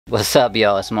What's up,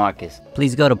 y'all? It's Marcus.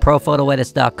 Please go to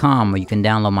ProPhotoEdits.com where you can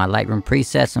download my Lightroom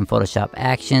presets and Photoshop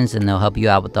actions, and they'll help you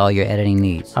out with all your editing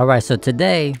needs. Alright, so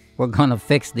today we're gonna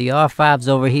fix the R5's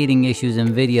overheating issues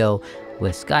in video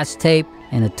with Scotch tape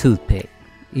and a toothpick.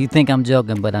 You think I'm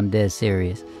joking, but I'm dead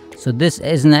serious. So this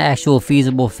isn't an actual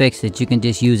feasible fix that you can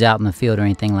just use out in the field or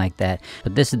anything like that.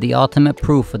 But this is the ultimate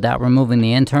proof without removing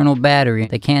the internal battery.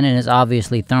 The Canon is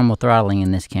obviously thermal throttling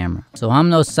in this camera. So I'm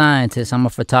no scientist, I'm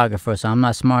a photographer, so I'm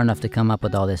not smart enough to come up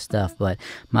with all this stuff. But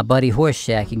my buddy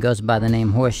Horseshack, he goes by the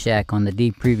name Horseshack on the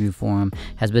Deep Preview forum,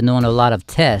 has been doing a lot of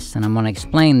tests. And I'm going to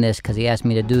explain this because he asked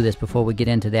me to do this before we get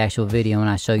into the actual video and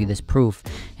I show you this proof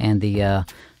and the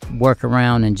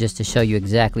workaround, and just to show you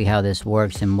exactly how this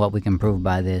works and what we can prove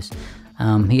by this.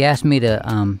 He asked me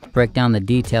to break down the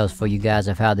details for you guys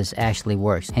of how this actually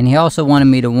works. And he also wanted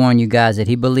me to warn you guys that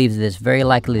he believes that it's very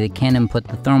likely that Canon put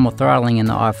the thermal throttling in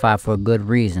the R5 for a good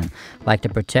reason, like to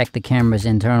protect the camera's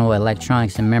internal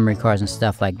electronics and memory cards and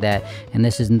stuff like that. And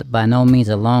this is by no means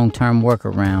a long-term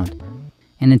workaround.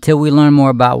 And until we learn more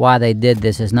about why they did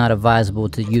this, it's not advisable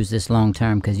to use this long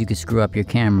term because you could screw up your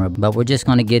camera. But we're just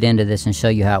going to get into this and show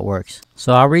you how it works.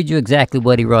 So I'll read you exactly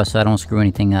what he wrote so I don't screw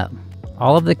anything up.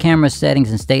 All of the camera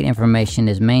settings and state information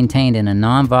is maintained in a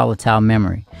non-volatile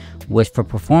memory, which for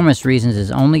performance reasons is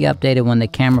only updated when the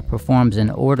camera performs an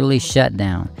orderly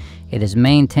shutdown. It is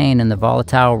maintained in the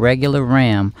volatile regular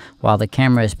RAM while the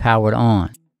camera is powered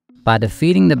on. By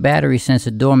defeating the battery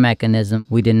sensor door mechanism,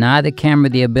 we deny the camera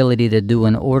the ability to do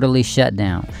an orderly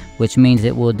shutdown, which means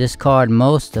it will discard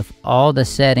most of all the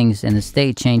settings and the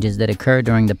state changes that occur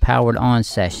during the powered on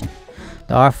session.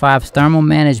 The R5's thermal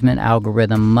management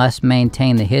algorithm must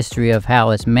maintain the history of how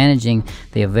it's managing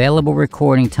the available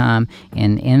recording time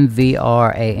in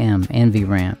NVRAM.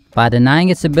 By denying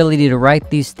its ability to write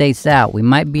these states out, we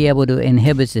might be able to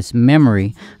inhibit its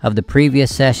memory of the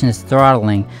previous session's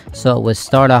throttling, so it would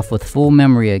start off with full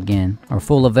memory again, or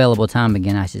full available time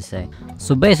again, I should say.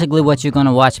 So basically what you're going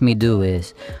to watch me do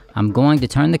is, I'm going to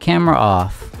turn the camera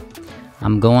off.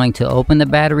 I'm going to open the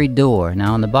battery door.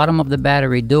 Now on the bottom of the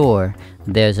battery door,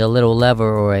 there's a little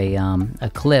lever or a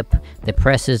clip that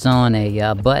presses on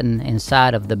a button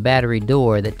inside of the battery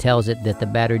door that tells it that the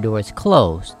battery door is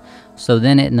closed. So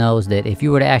then it knows that if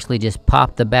you were to actually just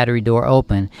pop the battery door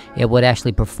open, it would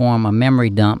actually perform a memory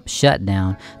dump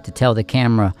shutdown to tell the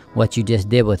camera what you just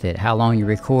did with it, how long you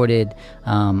recorded,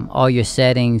 all your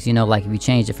settings, you know, like if you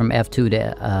changed it from F2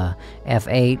 to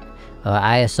F8,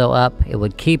 ISO up, it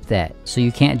would keep that. So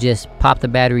you can't just pop the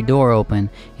battery door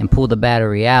open and pull the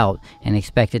battery out and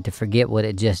expect it to forget what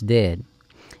it just did.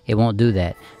 It won't do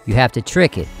that. You have to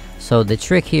trick it. So the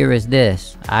trick here is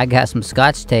this. I got some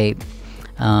Scotch tape.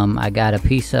 I got a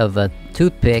piece of a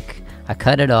toothpick. I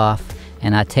cut it off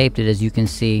and I taped it, as you can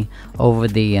see, over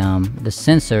the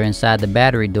sensor inside the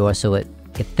battery door, so it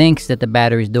thinks that the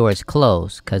battery door is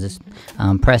closed because it's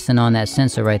pressing on that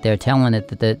sensor right there, telling it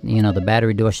that the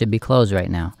battery door should be closed right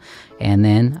now. And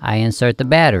then I insert the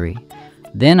battery.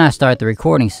 Then I start the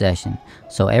recording session.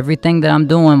 So everything that I'm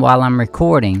doing while I'm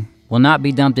recording will not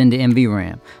be dumped into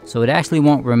NVRAM. So it actually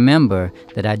won't remember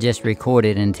that I just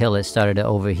recorded until it started to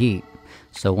overheat.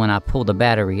 So when I pull the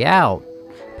battery out,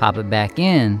 pop it back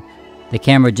in, the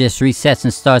camera just resets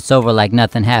and starts over like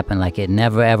nothing happened, like it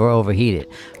never ever overheated.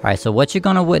 Alright, so what you're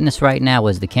going to witness right now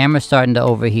is the camera starting to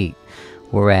overheat.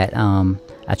 We're at,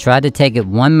 I tried to take it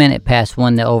 1 minute past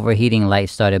when the overheating light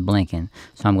started blinking.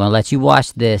 So I'm going to let you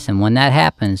watch this, and when that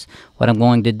happens, what I'm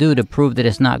going to do to prove that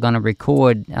it's not going to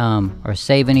record or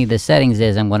save any of the settings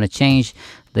is I'm going to change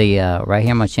the, right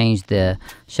here I'm going to change the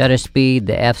shutter speed,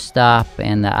 the f-stop,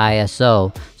 and the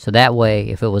ISO. So that way,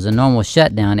 if it was a normal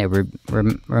shutdown, it would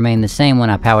remain the same when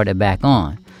I powered it back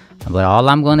on. But all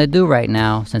I'm going to do right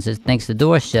now, since it thinks the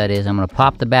door's shut, is I'm going to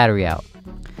pop the battery out.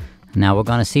 Now we're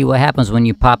going to see what happens when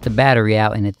you pop the battery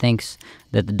out and it thinks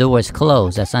that the door is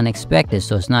closed. That's unexpected,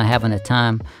 so it's not having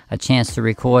a chance to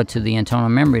record to the internal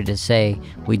memory to say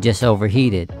we just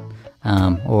overheated.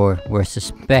 Or we're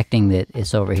suspecting that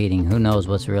it's overheating. Who knows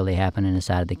what's really happening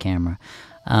inside of the camera.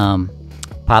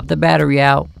 Pop the battery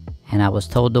out, and I was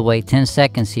told to wait 10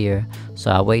 seconds here.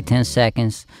 So I wait 10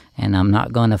 seconds, and I'm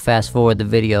not going to fast forward the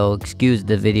video. Excuse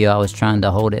the video, I was trying to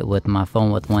hold it with my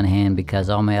phone with one hand because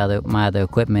all my other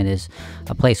equipment is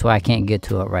a place where I can't get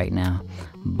to it right now.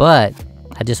 But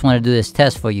I just want to do this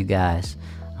test for you guys.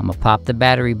 I'm going to pop the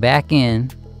battery back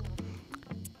in,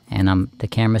 and the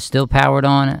camera's still powered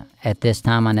on. At this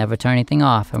time, I never turn anything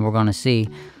off, and we're going to see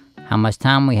how much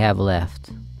time we have left.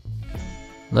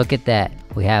 Look at that.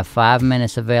 We have 5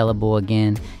 minutes available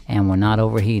again, and we're not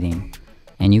overheating.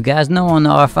 And you guys know on the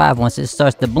R5, once it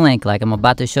starts to blink, like I'm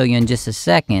about to show you in just a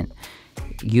second,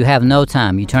 you have no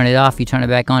time. You turn it off, you turn it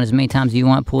back on as many times as you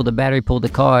want, pull the battery, pull the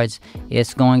cards.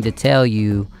 It's going to tell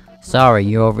you, sorry,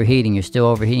 you're overheating, you're still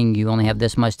overheating, you only have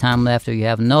this much time left, or you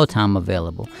have no time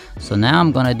available. So now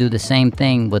I'm going to do the same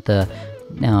thing with the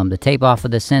tape off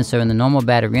of the sensor and the normal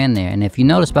battery in there. And if you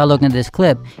notice by looking at this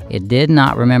clip, it did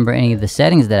not remember any of the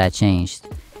settings that I changed.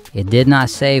 It did not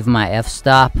save my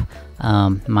f-stop,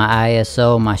 my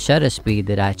ISO, my shutter speed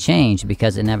that I changed,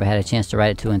 because it never had a chance to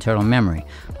write it to internal memory.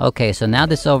 Okay, so now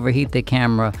this overheat the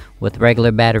camera with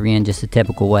regular battery in just a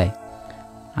typical way.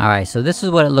 Alright, so this is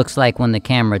what it looks like when the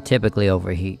camera typically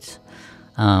overheats.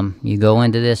 You go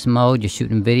into this mode, you're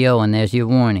shooting video, and there's your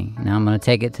warning. Now I'm going to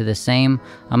take it to the same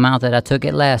amount that I took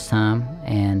it last time,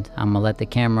 and I'm going to let the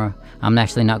camera, I'm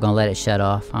actually not going to let it shut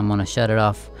off. I'm going to shut it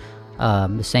off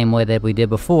the same way that we did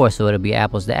before, so it'll be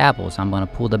apples to apples. I'm going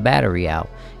to pull the battery out,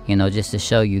 you know, just to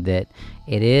show you that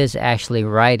it is actually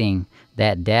writing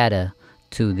that data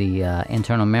to the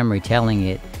internal memory, telling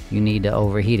it you need to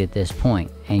overheat at this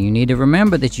point. And you need to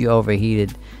remember that you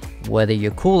overheated. Whether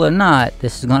you're cool or not,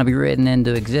 this is going to be written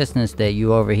into existence that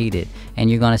you overheated. And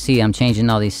you're going to see I'm changing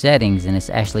all these settings, and it's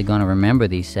actually going to remember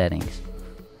these settings.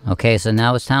 Okay, so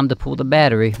now it's time to pull the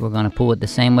battery. We're going to pull it the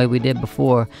same way we did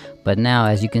before, but now,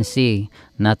 as you can see,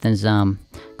 nothing's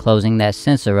closing that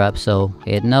sensor up, so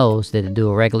it knows that to do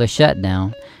a regular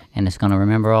shutdown, and it's going to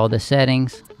remember all the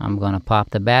settings. I'm going to pop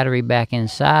the battery back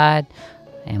inside,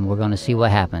 and we're going to see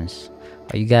what happens.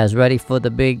 Are you guys ready for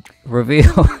the big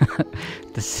reveal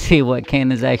to see what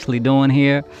Canon's actually doing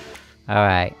here?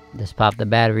 Alright, let's pop the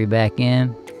battery back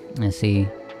in and see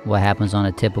what happens on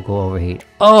a typical overheat.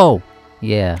 Oh!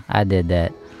 Yeah, I did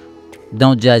that.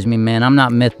 Don't judge me, man. I'm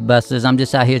not Mythbusters. I'm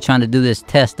just out here trying to do this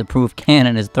test to prove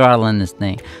Canon is throttling this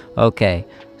thing. Okay,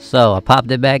 so I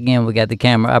popped it back in. We got the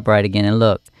camera upright again, and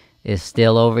look, it's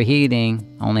still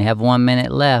overheating. Only have 1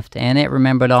 minute left, and it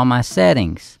remembered all my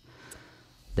settings.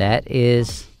 That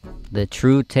is the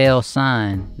true tell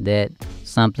sign that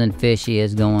something fishy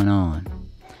is going on.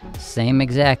 Same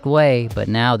exact way, but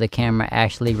now the camera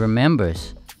actually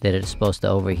remembers that it's supposed to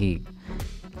overheat.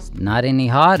 It's not any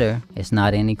hotter, it's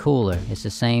not any cooler. It's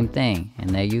the same thing. And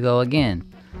there you go again.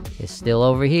 It's still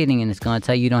overheating, and it's going to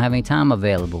tell you don't have any time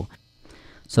available.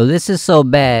 So this is so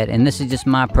bad, and this is just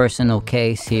my personal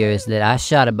case here, is that I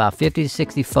shot about 50 to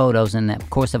 60 photos in the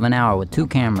course of an hour with 2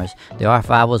 cameras. The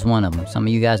R5 was one of them. Some of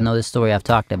you guys know this story, I've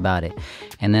talked about it.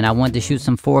 And then I went to shoot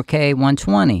some 4K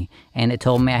 120, and it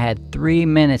told me I had 3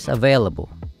 minutes available.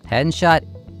 Hadn't shot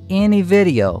any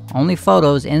video, only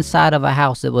photos inside of a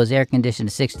house that was air conditioned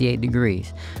to 68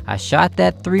 degrees. I shot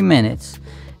that 3 minutes,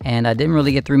 and I didn't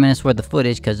really get 3 minutes worth of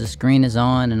footage because the screen is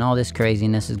on and all this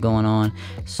craziness is going on.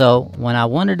 So when I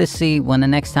wanted to see when the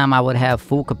next time I would have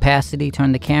full capacity,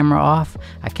 turn the camera off,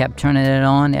 I kept turning it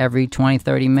on every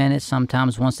 20-30 minutes,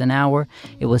 sometimes once an hour.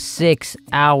 It was 6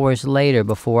 hours later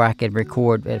before I could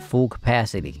record at full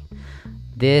capacity.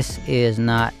 This is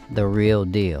not the real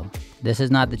deal. This is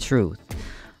not the truth.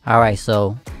 Alright,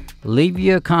 so leave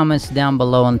your comments down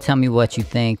below and tell me what you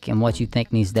think and what you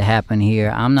think needs to happen here.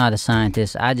 I'm not a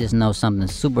scientist. I just know something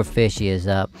super fishy is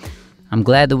up. I'm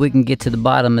glad that we can get to the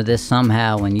bottom of this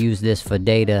somehow and use this for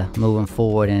data moving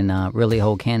forward, and really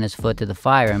hold Canon's foot to the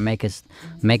fire and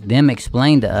make them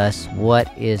explain to us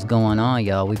what is going on,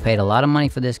 y'all. We paid a lot of money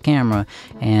for this camera,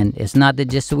 and it's not that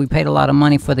just that we paid a lot of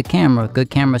money for the camera.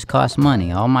 Good cameras cost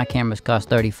money. All my cameras cost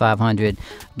 $3,500,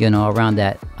 you know, around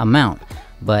that amount.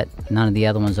 But none of the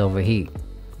other ones overheat,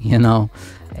 you know.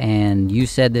 And you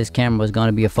said this camera was going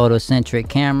to be a photocentric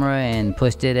camera and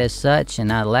pushed it as such, and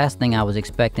now the last thing I was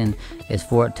expecting is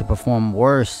for it to perform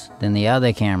worse than the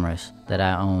other cameras that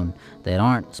I own that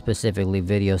aren't specifically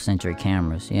video-centric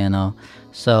cameras, you know.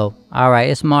 So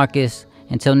alright, it's Marcus.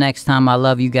 Until next time, I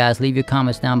love you guys. Leave your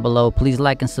comments down below. Please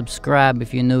like and subscribe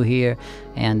if you're new here,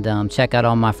 and check out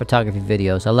all my photography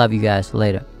videos. I love you guys.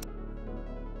 Later.